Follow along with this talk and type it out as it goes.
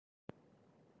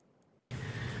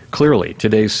Clearly,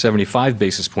 today's 75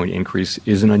 basis point increase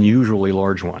is an unusually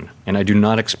large one, and I do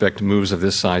not expect moves of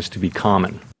this size to be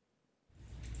common.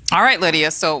 All right,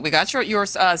 Lydia. So we got your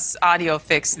audio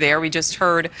fixed there. We just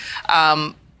heard.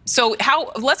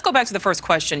 Let's go back to the first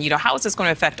question. How is this going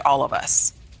to affect all of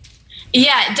us?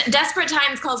 Yeah, desperate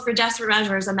times calls for desperate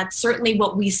measures, and that's certainly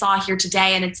what we saw here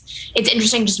today. And it's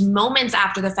interesting, just moments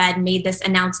after the Fed made this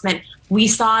announcement, we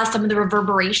saw some of the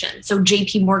reverberations. So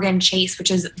JP Morgan Chase,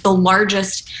 which is the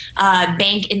largest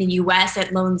bank in the U.S.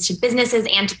 that loans to businesses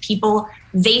and to people,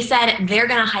 they said they're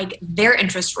going to hike their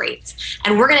interest rates.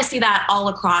 And we're going to see that all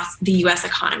across the U.S.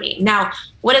 economy. Now,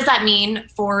 what does that mean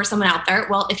for someone out there?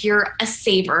 Well, if you're a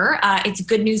saver, it's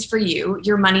good news for you.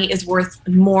 Your money is worth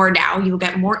more now. You will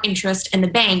get more interest in the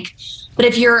bank. But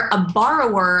if you're a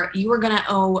borrower, you are going to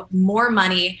owe more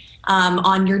money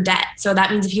on your debt. So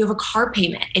that means if you have a car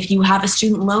payment, if you have a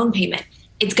student loan payment,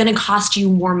 it's going to cost you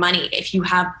more money. If you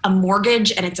have a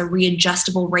mortgage and it's a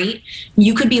readjustable rate,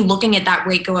 you could be looking at that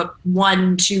rate go up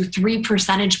 1, 2, 3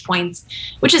 percentage points,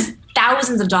 which is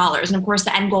thousands of dollars. And of course,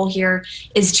 the end goal here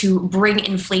is to bring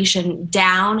inflation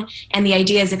down. And the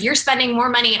idea is if you're spending more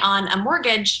money on a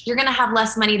mortgage, you're going to have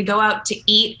less money to go out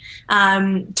to eat,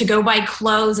 to go buy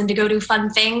clothes and to go do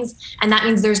fun things. And that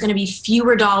means there's going to be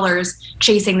fewer dollars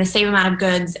chasing the same amount of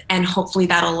goods. And hopefully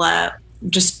that'll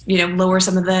just lower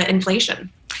some of the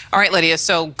inflation. All right, Lydia.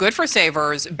 So good for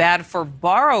savers, bad for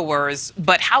borrowers.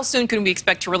 But how soon can we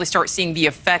expect to really start seeing the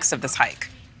effects of this hike?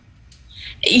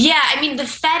 Yeah, I mean, the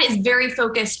Fed is very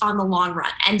focused on the long run.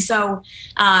 And so,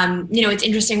 it's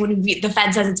interesting when the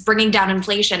Fed says it's bringing down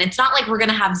inflation. It's not like we're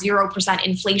going to have 0%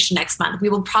 inflation next month. We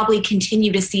will probably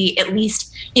continue to see at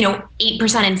least,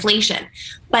 8% inflation.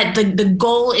 But the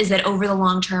goal is that over the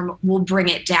long term, we'll bring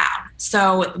it down.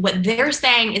 So what they're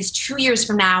saying is 2 years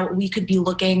from now, we could be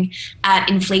looking at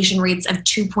inflation rates of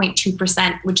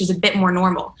 2.2%, which is a bit more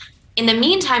normal. In the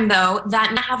meantime, though,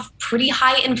 that have pretty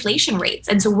high inflation rates.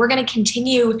 And so we're going to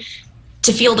continue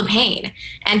to feel the pain.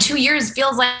 And 2 years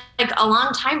feels like a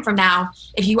long time from now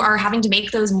if you are having to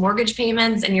make those mortgage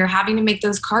payments and you're having to make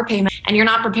those car payments and you're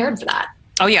not prepared for that.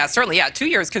 Oh, yeah, certainly. Yeah, 2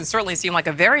 years can certainly seem like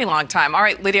a very long time. All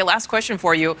right, Lydia, last question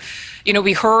for you.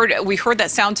 We heard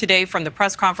that sound today from the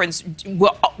press conference.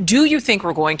 Well, do you think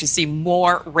we're going to see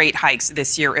more rate hikes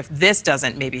this year if this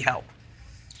doesn't maybe help?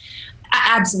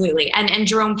 Absolutely. And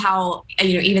Jerome Powell,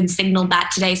 even signaled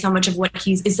that today. So much of what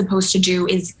he is supposed to do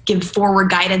is give forward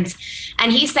guidance.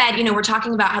 And he said, we're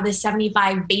talking about how this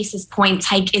 75 basis points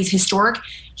hike is historic.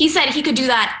 He said he could do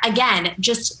that again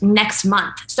just next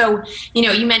month. So,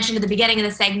 you mentioned at the beginning of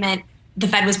the segment, the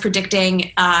Fed was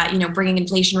predicting, bringing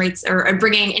inflation rates or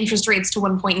bringing interest rates to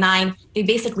 1.9. They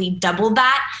basically doubled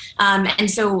that.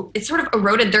 And so it sort of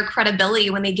eroded their credibility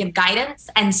when they give guidance.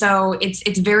 And so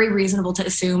it's very reasonable to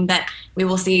assume that we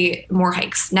will see more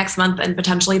hikes next month and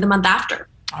potentially the month after.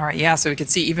 All right. Yeah. So we could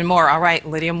see even more. All right.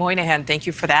 Lydia Moynihan, thank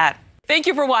you for that. Thank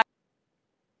you for watching.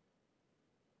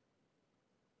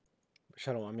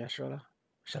 Shalom, Yashola.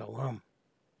 Shalom.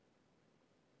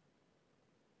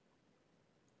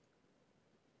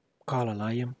 Kala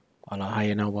Layim,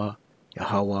 Allahayanawa,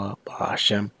 Yahawah,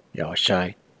 Bahasham,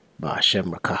 Yawashi,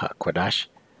 Bahasham, Qadash.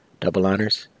 Double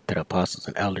honors to the apostles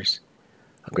and elders,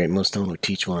 a great millstone who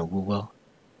teach one and rule well.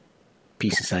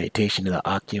 Peace and salutation to the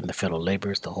Ahtha, the fellow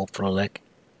laborers, the hopeful elect,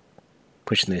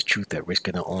 pushing this truth at risk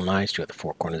of their own lives to the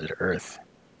four corners of the earth.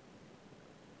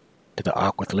 To the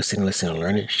awkward listening and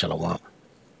learning, Shalom.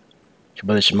 Your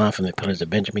brother Shema from the Pillars of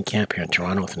Benjamin camp here in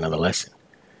Toronto with another lesson.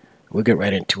 We'll get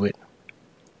right into it.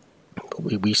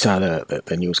 We saw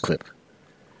the news clip,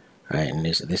 right? And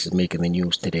this is making the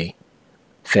news today.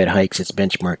 Fed hikes its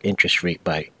benchmark interest rate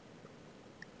by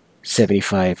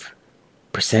 75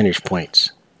 percentage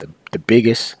points, the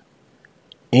biggest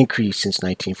increase since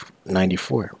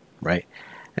 1994, right?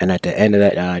 And at the end of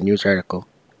that news article,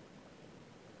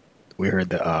 we heard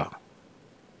the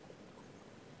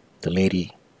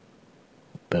lady,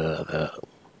 the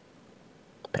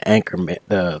anchor,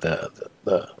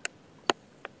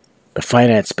 the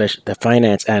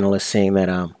finance analyst saying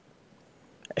that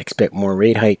expect more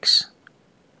rate hikes,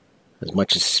 as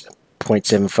much as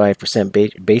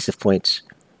 0.75% basis points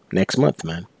next month,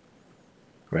 man.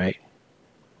 Right?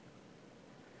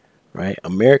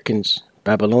 Americans,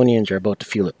 Babylonians are about to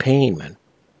feel the pain, man.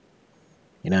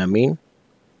 You know what I mean?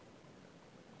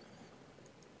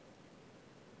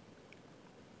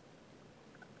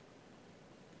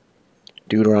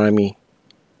 Deuteronomy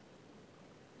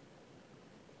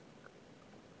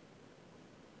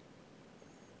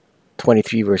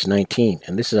 23 verse 19,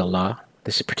 and this is a law.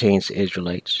 This pertains to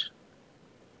Israelites,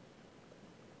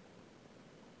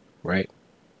 right?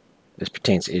 This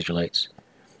pertains to Israelites.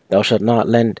 Thou shalt not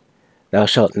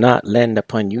lend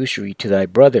upon usury to thy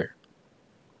brother.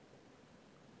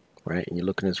 Right? And you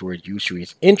look at this word usury,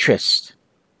 it's interest.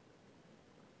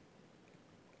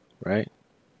 Right?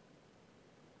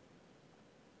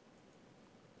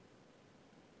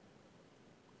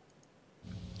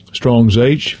 Strong's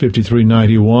H,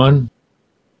 5391.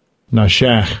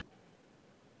 Nashach.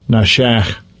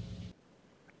 Nashach.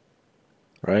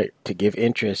 Right? To give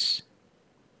interest.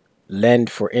 Lend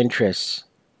for interest.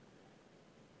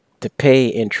 To pay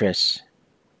interest.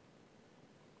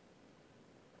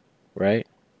 Right?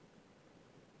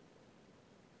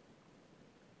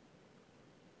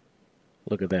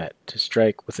 Look at that. To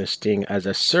strike with a sting as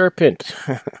a serpent.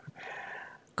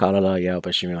 Qadash.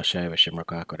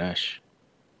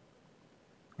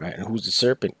 Right? And who's the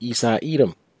serpent? Esau,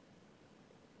 Edom.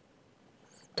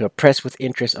 To oppress with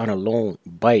interest on a loan,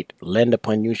 bite, lend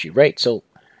upon usury. Right? So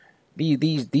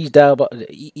these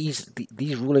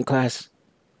ruling class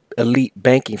elite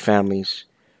banking families,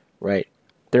 right?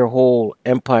 Their whole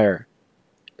empire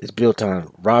is built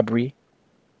on robbery,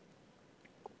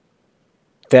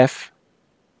 theft,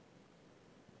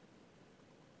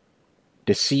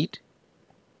 deceit,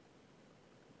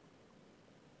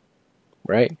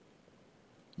 right?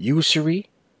 Usury.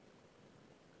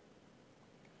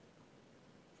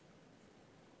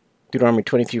 Deuteronomy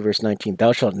 23 verse 19.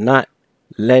 Thou shalt not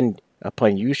lend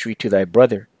upon usury to thy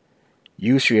brother,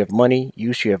 usury of money,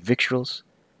 usury of victuals,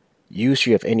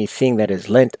 usury of anything that is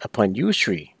lent upon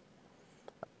usury.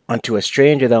 Unto a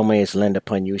stranger thou mayest lend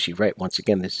upon usury. Right, once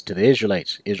again, this is to the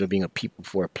Israelites. Israel being a people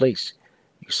for a place.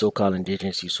 You so-called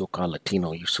indigenous, you so-called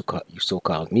Latino, you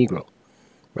so-called Negro.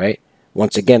 Right?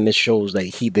 Once again, this shows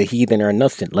that the heathen are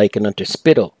nothing, likened unto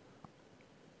spittle.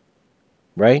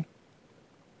 Right?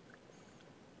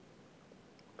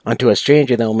 Unto a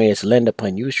stranger thou mayest lend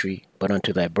upon usury, but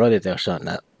unto thy brother thou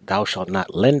shalt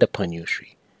not lend upon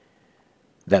usury.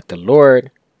 That the Lord,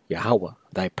 Yahawah,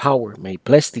 thy power, may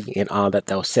bless thee in all that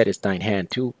thou settest thine hand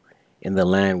to, in the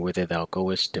land whither thou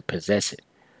goest to possess it.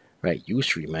 Right?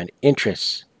 Usury, man.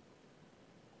 Interest.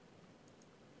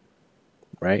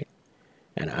 Right?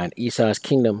 And on Esau's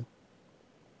kingdom,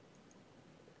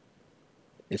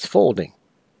 it's folding.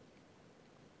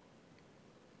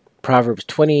 Proverbs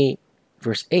 20,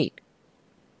 verse 8.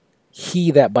 He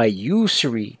that by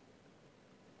usury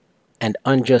and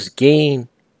unjust gain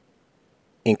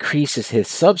increases his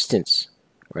substance.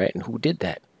 Right? And who did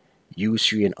that?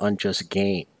 Usury and unjust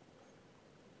gain.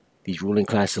 These ruling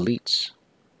class elites.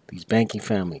 These banking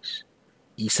families.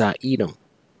 Esau, Edom.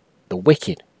 The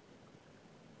wicked.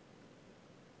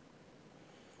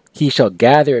 He shall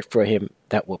gather it for him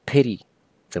that will pity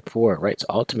the poor. Right? So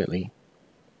ultimately,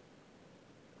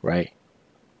 right,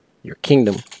 your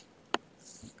kingdom,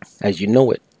 as you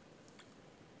know it,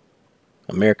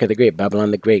 America the Great,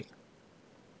 Babylon the Great,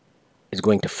 is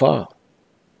going to fall.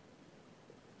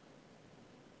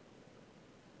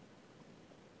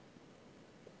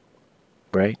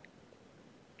 Right?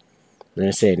 We're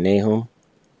going to say Nahum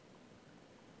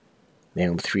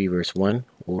 3 verse 1,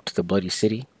 woe to the bloody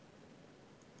city.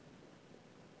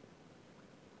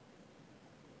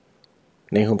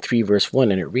 Nahum 3 verse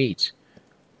 1, and it reads,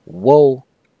 woe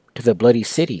to the bloody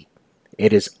city.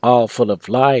 It is all full of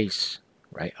lies.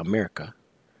 Right? America.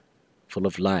 Full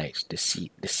of lies,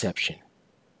 deceit, deception.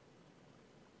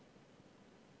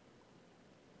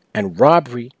 And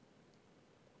robbery.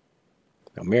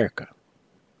 America.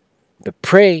 The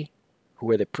prey,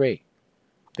 who are the prey?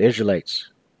 The Israelites.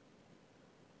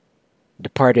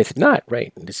 Departeth not,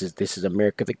 right? This is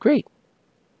America the Great.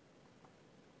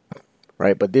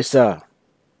 Right? But this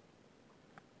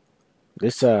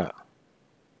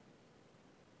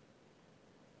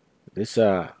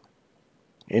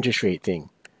interest rate thing,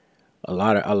 a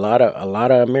lot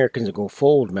of Americans are gonna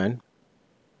fold, man.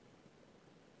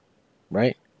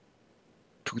 Right?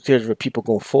 2/3 of the people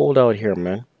gonna fold out here,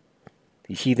 man.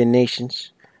 These heathen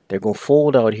nations, they're gonna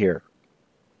fold out here.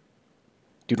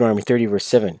 Deuteronomy 30 verse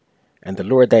 7. And the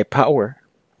Lord thy power,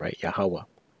 right, Yahawah,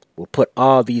 will put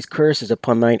all these curses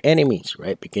upon thine enemies,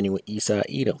 right, beginning with Esau,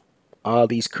 Edom. All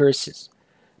these curses,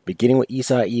 beginning with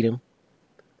Esau, Edom,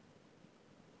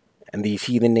 and these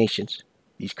heathen nations.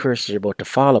 These curses are about to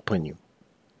fall upon you.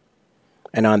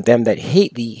 And on them that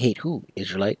hate thee, hate who?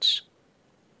 Israelites.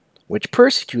 Which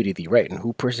persecuted thee, right? And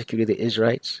who persecuted the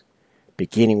Israelites?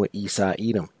 Beginning with Esau,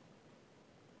 Edom.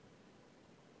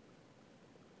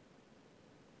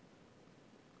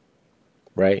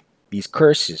 Right? These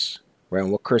curses, right?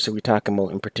 And what curse are we talking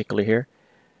about in particular here?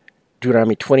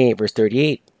 Deuteronomy 28 verse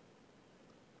 38.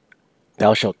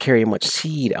 Thou shalt carry much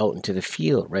seed out into the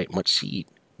field, right? Much seed.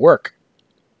 Work.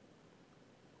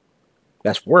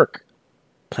 That's work.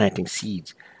 planting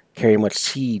seeds, carry much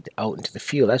seed out into the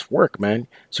field. That's work, man.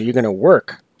 So you're gonna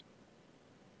work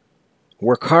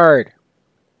hard,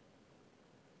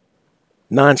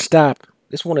 non-stop.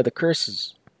 This is one of the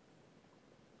curses.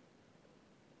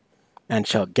 And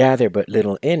shall gather but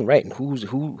little in, right? And who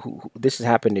this has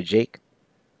happened to Jake.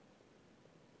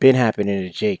 Been happening to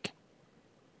Jake.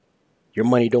 Your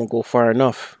money don't go far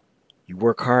enough. You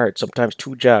work hard, sometimes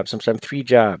 2 jobs, sometimes 3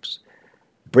 jobs.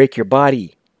 Break your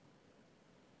body.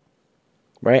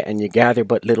 Right? And you gather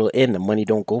but little in. The money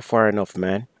don't go far enough,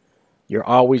 man. You're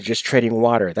always just treading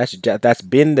water. That's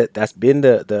been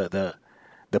the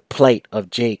plight of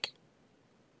Jake.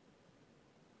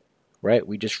 Right?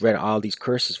 We just read all these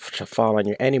curses shall fall on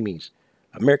your enemies.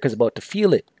 America's about to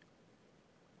feel it.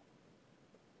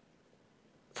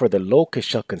 For the locust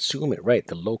shall consume it. Right?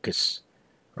 The locusts.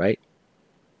 Right?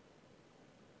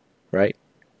 Right?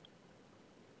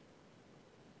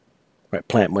 Right?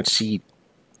 Plant much seed.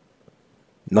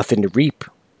 Nothing to reap.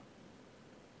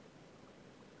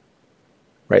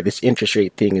 Right? This interest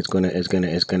rate thing is gonna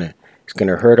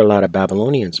hurt a lot of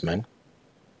Babylonians, man.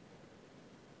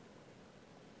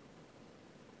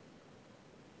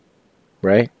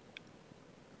 Right?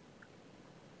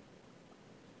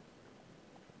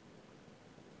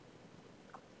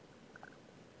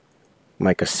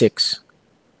 Micah 6,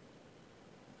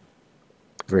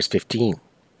 verse 15.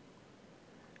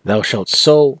 Thou shalt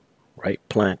sow, right?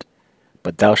 Plant,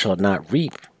 but thou shalt not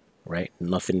reap, right?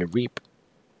 Nothing to reap.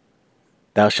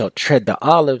 Thou shalt tread the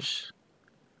olives,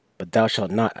 but thou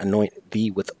shalt not anoint thee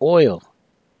with oil,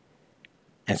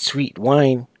 and sweet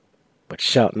wine, but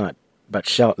shalt not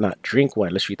drink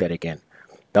wine. Let's read that again.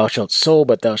 Thou shalt sow,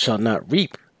 but thou shalt not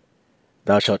reap.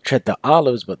 Thou shalt tread the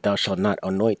olives, but thou shalt not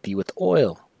anoint thee with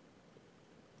oil,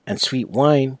 and sweet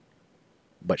wine,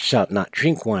 but shalt not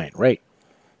drink wine. Right?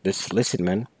 Listen,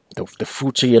 man. The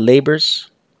fruits of your labors.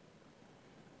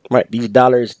 Right? These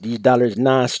dollars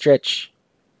nah stretch.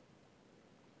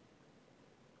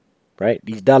 Right?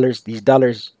 These dollars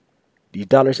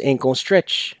ain't gonna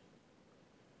stretch.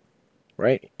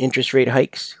 Right? Interest rate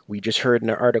hikes. We just heard in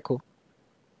the article.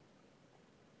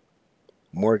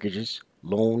 Mortgages,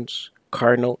 loans,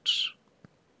 car notes.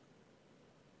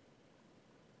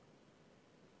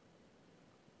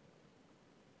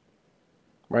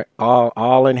 Right?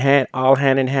 All hand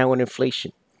in hand with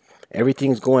inflation.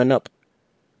 Everything's going up,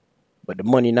 but the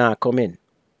money not come in.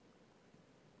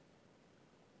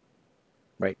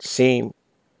 Right? Same.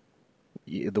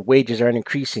 The wages aren't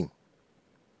increasing.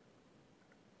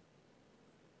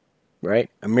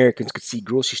 Right? Americans could see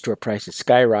grocery store prices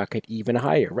skyrocket even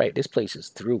higher. Right? This place is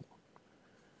through.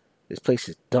 This place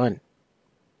is done.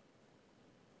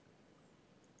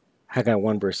 Haggai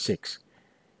 1 verse 6.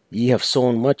 Ye have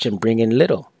sown much and bring in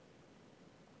little.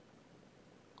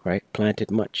 Right? Planted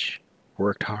much.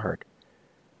 Worked hard.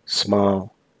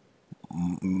 Small.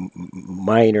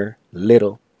 Minor.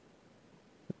 Little.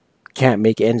 Can't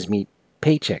make ends meet.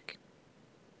 Paycheck.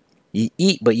 Ye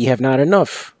eat, but ye have not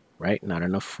enough. Right? Not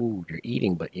enough food. You're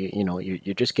eating, but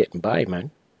you're just getting by,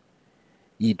 man.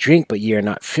 Ye drink, but ye are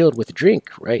not filled with drink.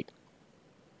 Right?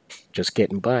 Just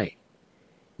getting by.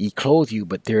 Ye clothe you,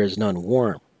 but there is none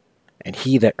warm. And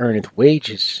he that earneth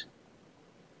wages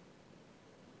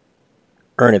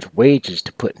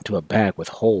to put into a bag with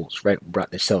holes. Right? Brought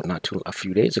this out a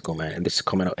few days ago, man. And this is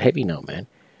coming out heavy now, man.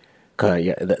 Cause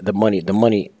the money,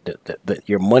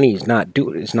 your money is not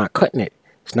it's not cutting it.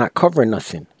 It's not covering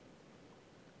nothing.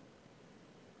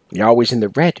 You're always in the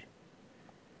red.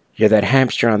 You're that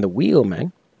hamster on the wheel,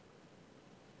 man.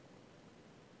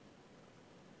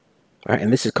 All right,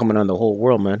 and this is coming on the whole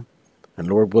world, man. And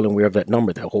Lord willing, we have that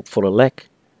number, that hopeful elect.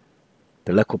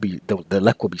 The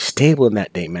elect will be stable in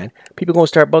that day, man. People are gonna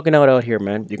start bugging out here,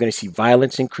 man. You're gonna see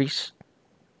violence increase,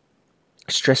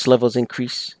 stress levels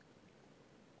increase,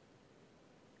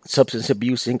 substance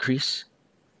abuse increase,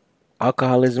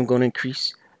 alcoholism gonna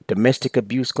increase, domestic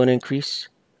abuse gonna increase.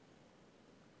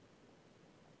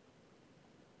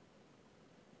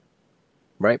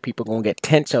 Right? People gonna get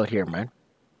tense out here, man.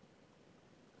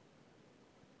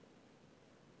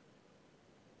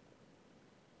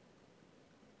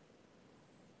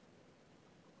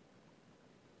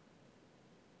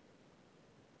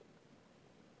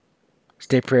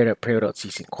 Stay prayed up, pray without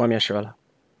ceasing. Kwame Ashrala.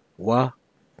 Wa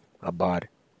Abad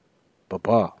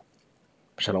Baba.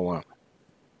 Shalom.